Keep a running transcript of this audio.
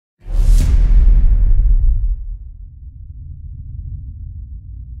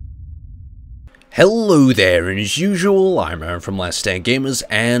Hello there, and as usual, I'm Aaron from Last Stand Gamers,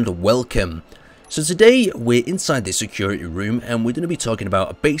 and welcome. So today, we're inside this security room, and we're going to be talking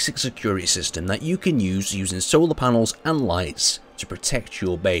about a basic security system that you can use using solar panels and lights to protect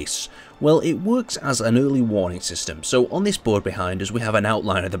your base. Well, it works as an early warning system. So on this board behind us, we have an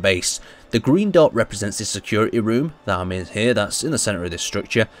outline of the base. The green dot represents this security room that I'm in here, that's in the center of this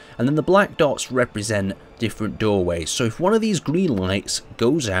structure, and then the black dots represent different doorways. So if one of these green lights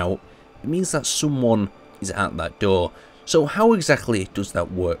goes out, it means that someone is at that door. So how exactly does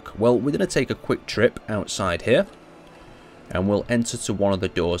that work? Well, we're going to take a quick trip outside here, and we'll enter to one of the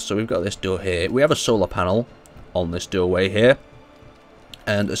doors. So we've got this door here. We have a solar panel on this doorway here,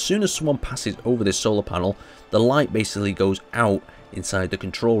 and as soon as someone passes over this solar panel, the light basically goes out inside the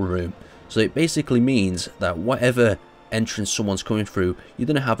control room. So it basically means that whatever entrance someone's coming through, you're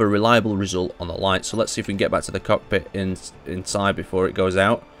going to have a reliable result on the light. So let's see if we can get back to the cockpit inside before it goes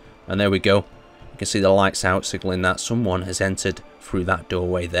out. And there we go. You can see the lights out, signaling that someone has entered through that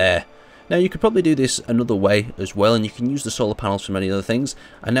doorway there. Now you could probably do this another way as well, and you can use the solar panels for many other things.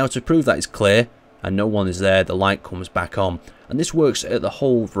 And now to prove that it's clear and no one is there, the light comes back on. And this works at the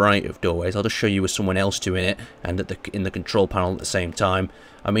whole variety of doorways. I'll just show you with someone else doing it and in the control panel at the same time.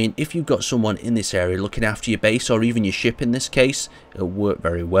 I mean, if you've got someone in this area looking after your base, or even your ship in this case, it'll work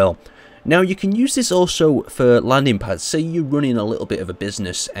very well. Now you can use this also for landing pads. Say you're running a little bit of a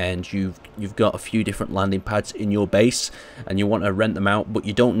business and you've got a few different landing pads in your base and you want to rent them out, but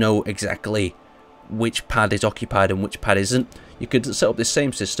you don't know exactly which pad is occupied and which pad isn't. You could set up this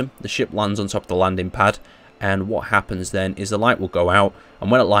same system. The ship lands on top of the landing pad, and what happens then is the light will go out, and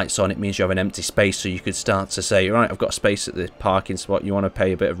when it lights on, it means you have an empty space. So you could start to say, right, I've got a space at this parking spot, you want to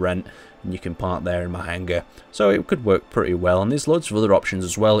pay a bit of rent, and you can park there in my hangar. So it could work pretty well, and there's loads of other options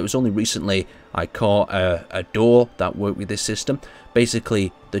as well. It was only recently I caught a door that worked with this system.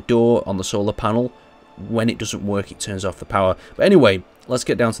 Basically, the door on the solar panel, when it doesn't work, it turns off the power. But anyway, let's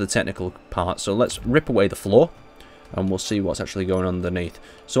get down to the technical part. So let's rip away the floor, and we'll see what's actually going on underneath.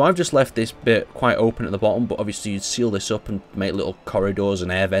 So I've just left this bit quite open at the bottom, but obviously you'd seal this up and make little corridors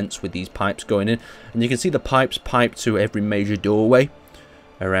and air vents with these pipes going in. And you can see the pipes pipe to every major doorway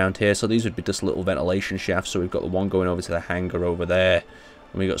around here. So these would be just little ventilation shafts. So we've got the one going over to the hangar over there,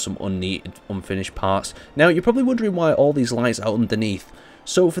 and we've got some unneated, unfinished parts. Now you're probably wondering why all these lights out underneath.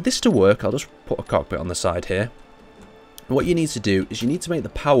 So for this to work, I'll just put a cockpit on the side here. What you need to do is you need to make the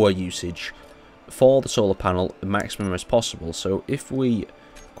power usage for the solar panel the maximum as possible. So if we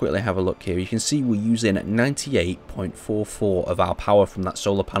quickly have a look here, you can see we're using 98.44 of our power from that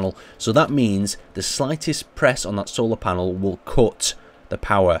solar panel. So that means the slightest press on that solar panel will cut the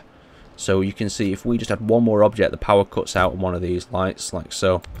power. So you can see if we just add one more object, the power cuts out on one of these lights, like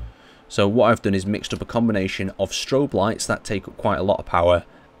so. So what I've done is mixed up a combination of strobe lights that take up quite a lot of power,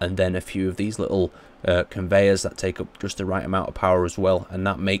 and then a few of these little conveyors that take up just the right amount of power as well, and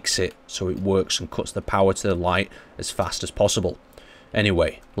that makes it so it works and cuts the power to the light as fast as possible.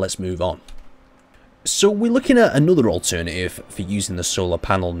 Anyway, let's move on. So we're looking at another alternative for using the solar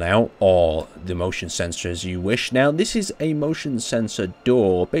panel now, or the motion sensor as you wish. Now this is a motion sensor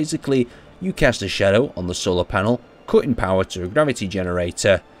door. Basically you cast a shadow on the solar panel, cutting power to a gravity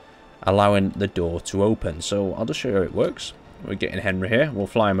generator, allowing the door to open. So I'll just show you how it works. We're getting Henry here, we'll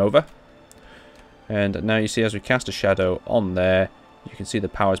fly him over. And now you see as we cast a shadow on there, you can see the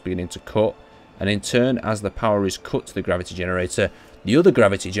power is beginning to cut. And in turn, as the power is cut to the gravity generator, the other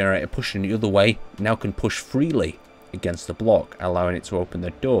gravity generator pushing the other way now can push freely against the block, allowing it to open the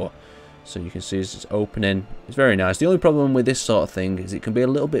door. So you can see as it's opening, it's very nice. The only problem with this sort of thing is it can be a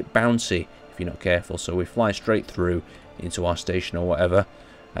little bit bouncy if you're not careful. So we fly straight through into our station or whatever.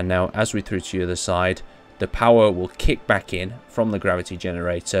 And now as we through to the other side, the power will kick back in from the gravity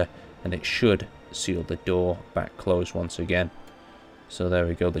generator, and it should seal the door back closed once again. So there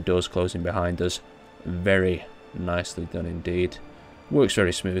we go, the door's closing behind us. Very nicely done indeed. Works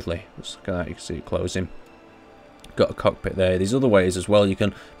very smoothly. Just look at that, you can see it closing. Got a cockpit there. There's other ways as well. You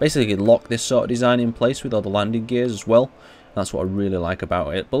can basically lock this sort of design in place with all the landing gears as well. That's what I really like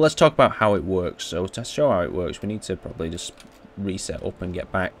about it. But let's talk about how it works. So to show how it works, we need to probably just reset up and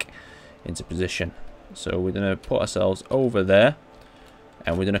get back into position. So we're going to put ourselves over there,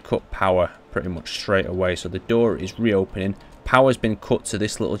 and we're going to cut power pretty much straight away. So the door is reopening. Power's been cut to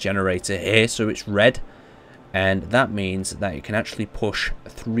this little generator here, so it's red, and that means that it can actually push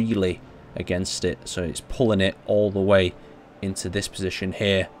freely against it. So it's pulling it all the way into this position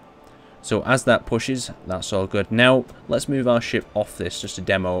here. So as that pushes, that's all good. Now let's move our ship off this just to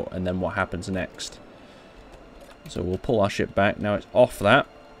demo, and then what happens next. So we'll pull our ship back. Now it's off that,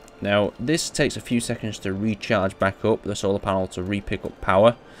 Now, this takes a few seconds to recharge back up, the solar panel to re-pick up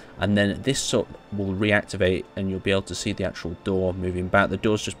power, and then this sort will reactivate and you'll be able to see the actual door moving back. The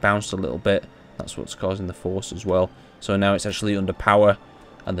door's just bounced a little bit, that's what's causing the force as well. So now it's actually under power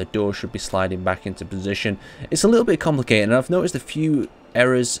and the door should be sliding back into position. It's a little bit complicated, and I've noticed a few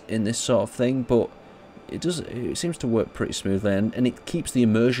errors in this sort of thing, but it seems to work pretty smoothly, and it keeps the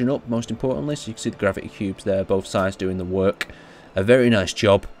immersion up, most importantly, so you can see the gravity cubes there, both sides doing the work. A very nice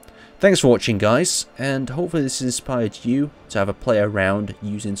job. Thanks for watching, guys, and hopefully this has inspired you to have a play around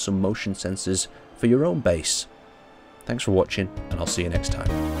using some motion sensors for your own base. Thanks for watching, and I'll see you next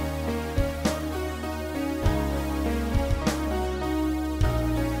time.